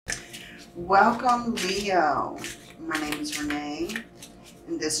Welcome, Leo. My name is Renee,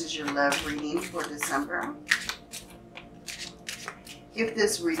 and this is your love reading for December. If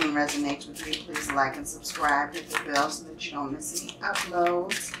this reading resonates with you, please like and subscribe, hit the bell so that you don't miss any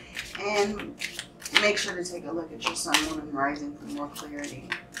uploads, and make sure to take a look at your sun, moon, and rising for more clarity.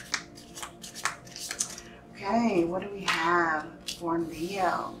 Okay, what do we have for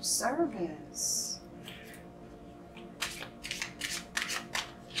Leo? Service.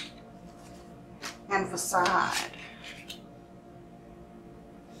 And facade.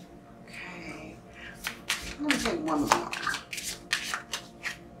 Okay, I'm going to take one more.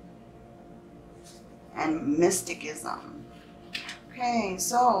 And mysticism. Okay,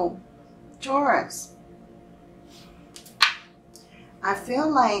 so Taurus, I feel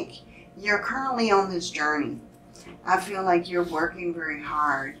like you're currently on this journey. I feel like you're working very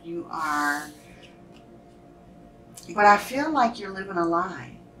hard. You are, but I feel like you're living a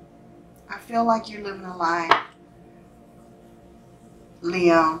lie. I feel like you're living a lie,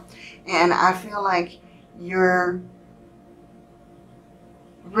 Leo, and I feel like you're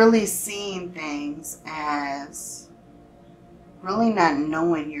really seeing things as really not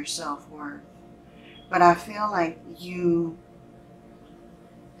knowing your self-worth. But I feel like you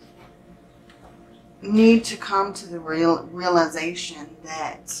need to come to the realization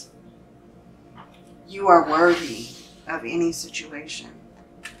that you are worthy of any situation.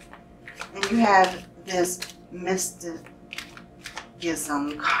 And you have this mysticism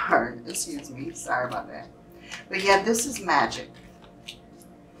card. Excuse me. Sorry about that. But yeah, this is magic.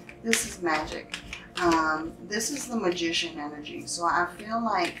 This is magic. This is the magician energy. So I feel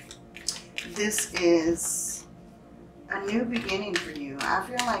like this is a new beginning for you. I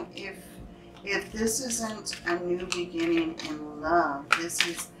feel like if this isn't a new beginning in love, this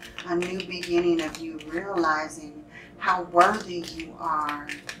is a new beginning of you realizing how worthy you are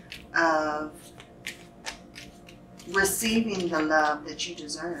of receiving the love that you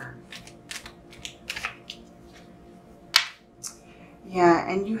deserve. Yeah,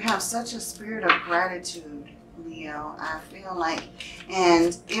 and you have such a spirit of gratitude, Leo, I feel like.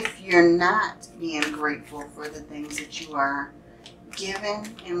 And if you're not being grateful for the things that you are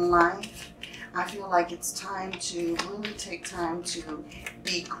given in life, I feel like it's time to really take time to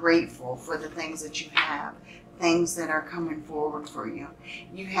be grateful for the things that you have, things that are coming forward for you.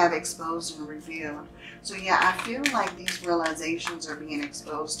 You have exposed and revealed. So yeah, I feel like these realizations are being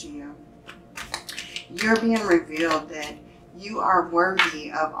exposed to you. You're being revealed that you are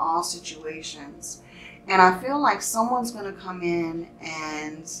worthy of all situations. And I feel like someone's going to come in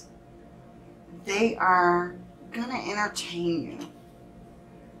and they are going to entertain you.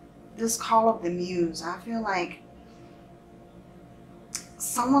 This call of the muse, I feel like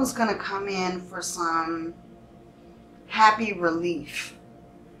someone's going to come in for some happy relief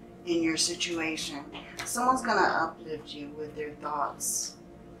in your situation. Someone's going to uplift you with their thoughts,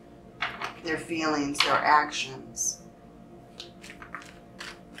 their feelings, their actions.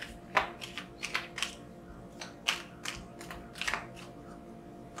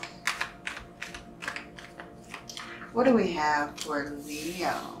 What do we have for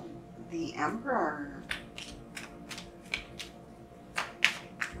Leo? The Emperor.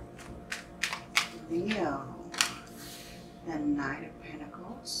 Leo. The Knight of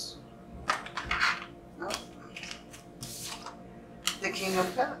Pentacles. Oh. The King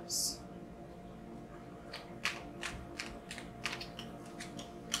of Cups.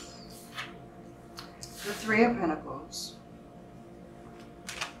 The Three of Pentacles.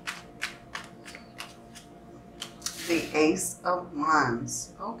 The Ace of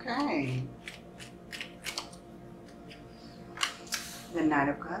Wands. Okay. The Knight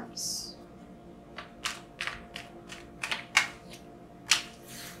of Cups.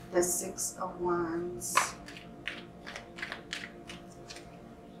 The Six of Wands.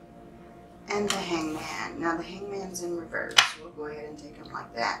 And the Hangman. Now the Hangman's in reverse. We'll go ahead and take him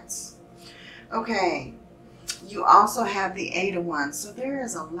like that. Okay. You also have the Eight of Wands. So there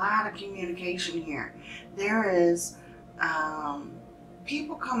is a lot of communication here. There is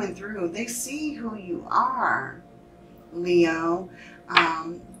people coming through. They see who you are, Leo.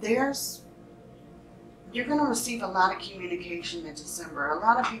 You're going to receive a lot of communication in December. A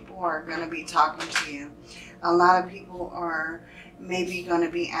lot of people are going to be talking to you. A lot of people are maybe going to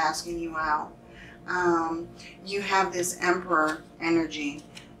be asking you out. You have this Emperor energy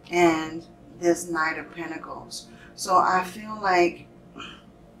and this Knight of Pentacles. So I feel like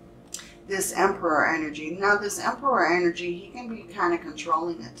this Emperor energy. Now this Emperor energy, he can be kind of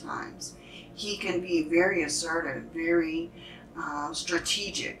controlling at times. He can be very assertive, very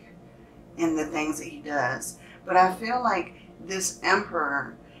strategic in the things that he does. But I feel like this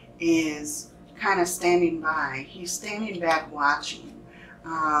Emperor is kind of standing by. He's standing back watching.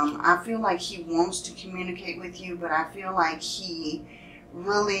 I feel like he wants to communicate with you, but I feel like he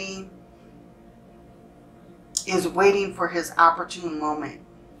really is waiting for his opportune moment,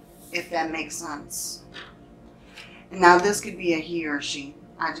 if that makes sense. And now this could be a he or she.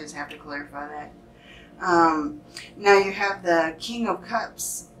 I just have to clarify that. Now you have the King of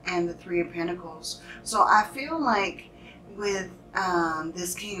Cups and the Three of Pentacles. So I feel like with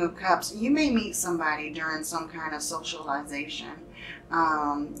this King of Cups, you may meet somebody during some kind of socialization.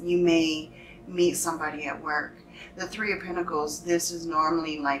 You may meet somebody at work. The Three of Pentacles, this is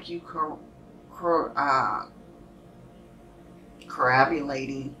normally like you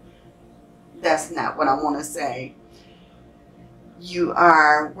corabulating. That's not what I want to say. You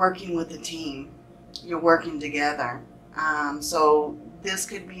are working with a team. You're working together. So this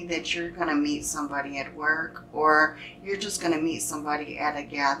could be that you're going to meet somebody at work, or you're just going to meet somebody at a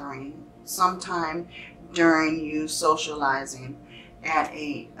gathering sometime during you socializing at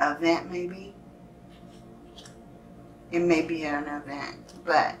a event maybe. It may be an event,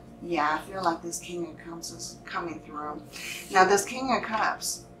 but yeah, I feel like this King of Cups is coming through. Now this King of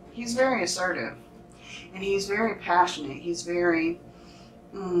Cups, he's very assertive and he's very passionate. He's very,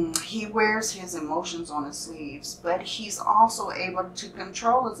 he wears his emotions on his sleeves, but he's also able to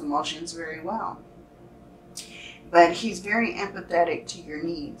control his emotions very well. But he's very empathetic to your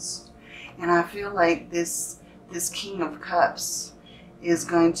needs. And I feel like this King of Cups is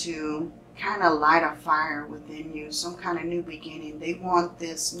going to kind of light a fire within you, some kind of new beginning. They want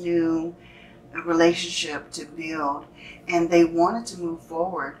this new relationship to build, and they want it to move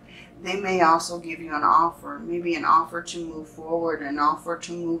forward. They may also give you an offer, maybe an offer to move forward, an offer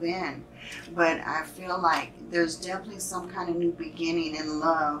to move in. But I feel like there's definitely some kind of new beginning in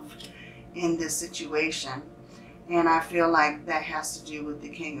love in this situation. And I feel like that has to do with the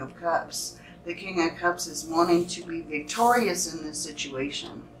King of Cups. The King of Cups is wanting to be victorious in this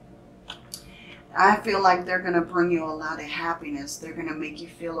situation. I feel like they're going to bring you a lot of happiness. They're going to make you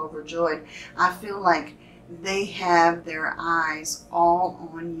feel overjoyed. I feel like they have their eyes all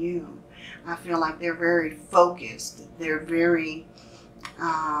on you. I feel like they're very focused. They're very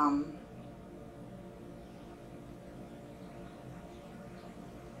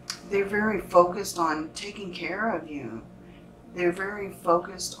focused on taking care of you. They're very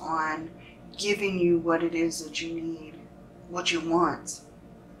focused on giving you what it is that you need, what you want.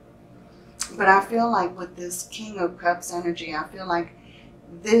 But I feel like with this King of Cups energy, I feel like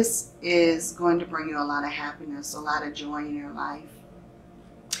this is going to bring you a lot of happiness, a lot of joy in your life.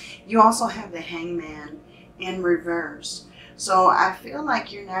 You also have the Hangman in reverse. So I feel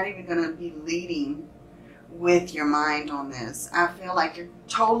like you're not even going to be leading with your mind on this. I feel like you're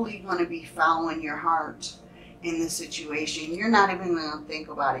totally going to be following your heart in this situation. You're not even going to think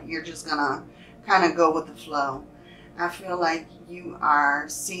about it. You're just going to kind of go with the flow. I feel like you are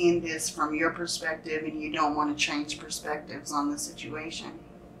seeing this from your perspective and you don't want to change perspectives on the situation.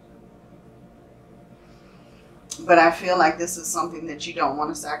 But I feel like this is something that you don't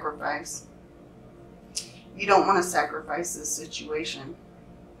want to sacrifice. You don't want to sacrifice this situation.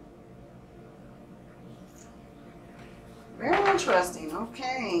 Very interesting.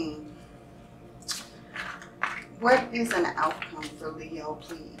 Okay. What is an outcome for Leo,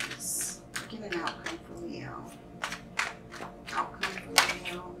 please? Get an outcome for Leo. Outcome for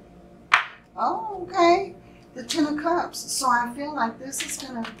Leo. Oh, okay. The Ten of Cups. So I feel like this is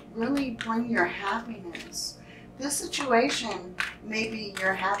going to really bring your happiness. This situation may be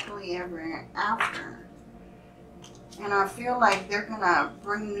your happily ever after. And I feel like they're going to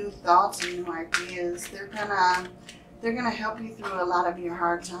bring new thoughts and new ideas. They're going to help you through a lot of your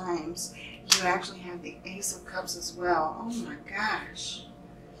hard times. You actually have the Ace of Cups as well. Oh my gosh.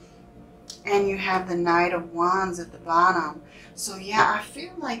 And you have the Knight of Wands at the bottom. So yeah, I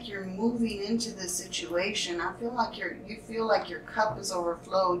feel like you're moving into this situation. I feel like you feel like your cup is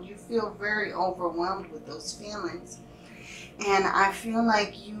overflowed. You feel very overwhelmed with those feelings. And I feel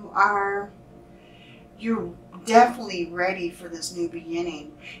like you're definitely ready for this new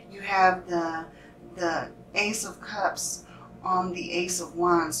beginning. You have the Ace of Cups on the Ace of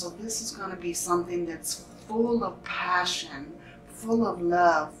Wands. So this is going to be something that's full of passion, full of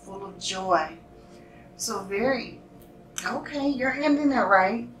love, full of joy. So okay, you're ending it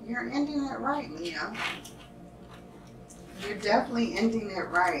right. You're ending it right, Leo. You're definitely ending it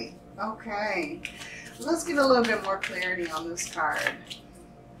right. Okay. Let's get a little bit more clarity on this card.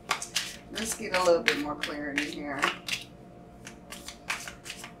 Let's get a little bit more clarity here.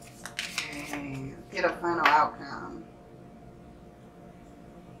 Okay. Get a final outcome.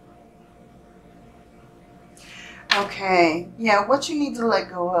 Okay, yeah, what you need to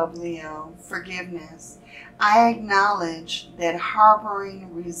let go of, Leo, forgiveness. I acknowledge that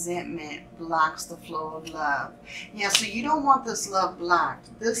harboring resentment blocks the flow of love. Yeah, so you don't want this love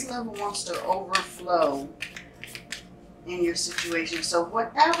blocked. This love wants to overflow in your situation. So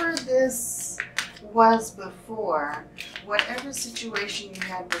whatever this was before, whatever situation you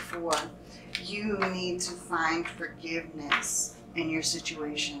had before, you need to find forgiveness in your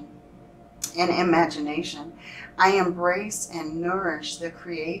situation and imagination. I embrace and nourish the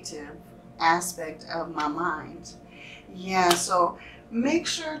creative aspect of my mind. Yeah, so make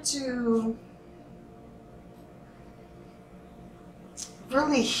sure to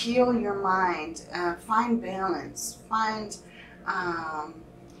really heal your mind, find balance, find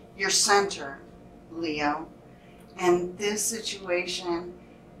your center, Leo. And this situation,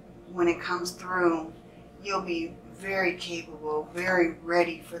 when it comes through, you'll be very capable, very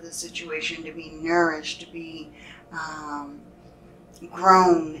ready for the situation, to be nourished, to be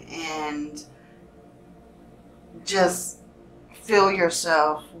grown, and just fill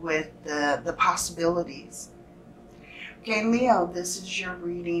yourself with the possibilities. Okay, Leo, this is your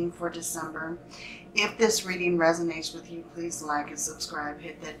reading for December. If this reading resonates with you, please like and subscribe.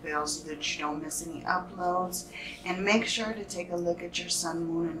 Hit that bell so that you don't miss any uploads. And make sure to take a look at your sun,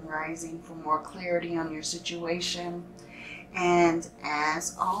 moon, and rising for more clarity on your situation. And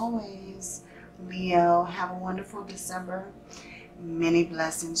as always, Leo, have a wonderful December. Many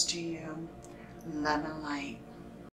blessings to you. Love and light.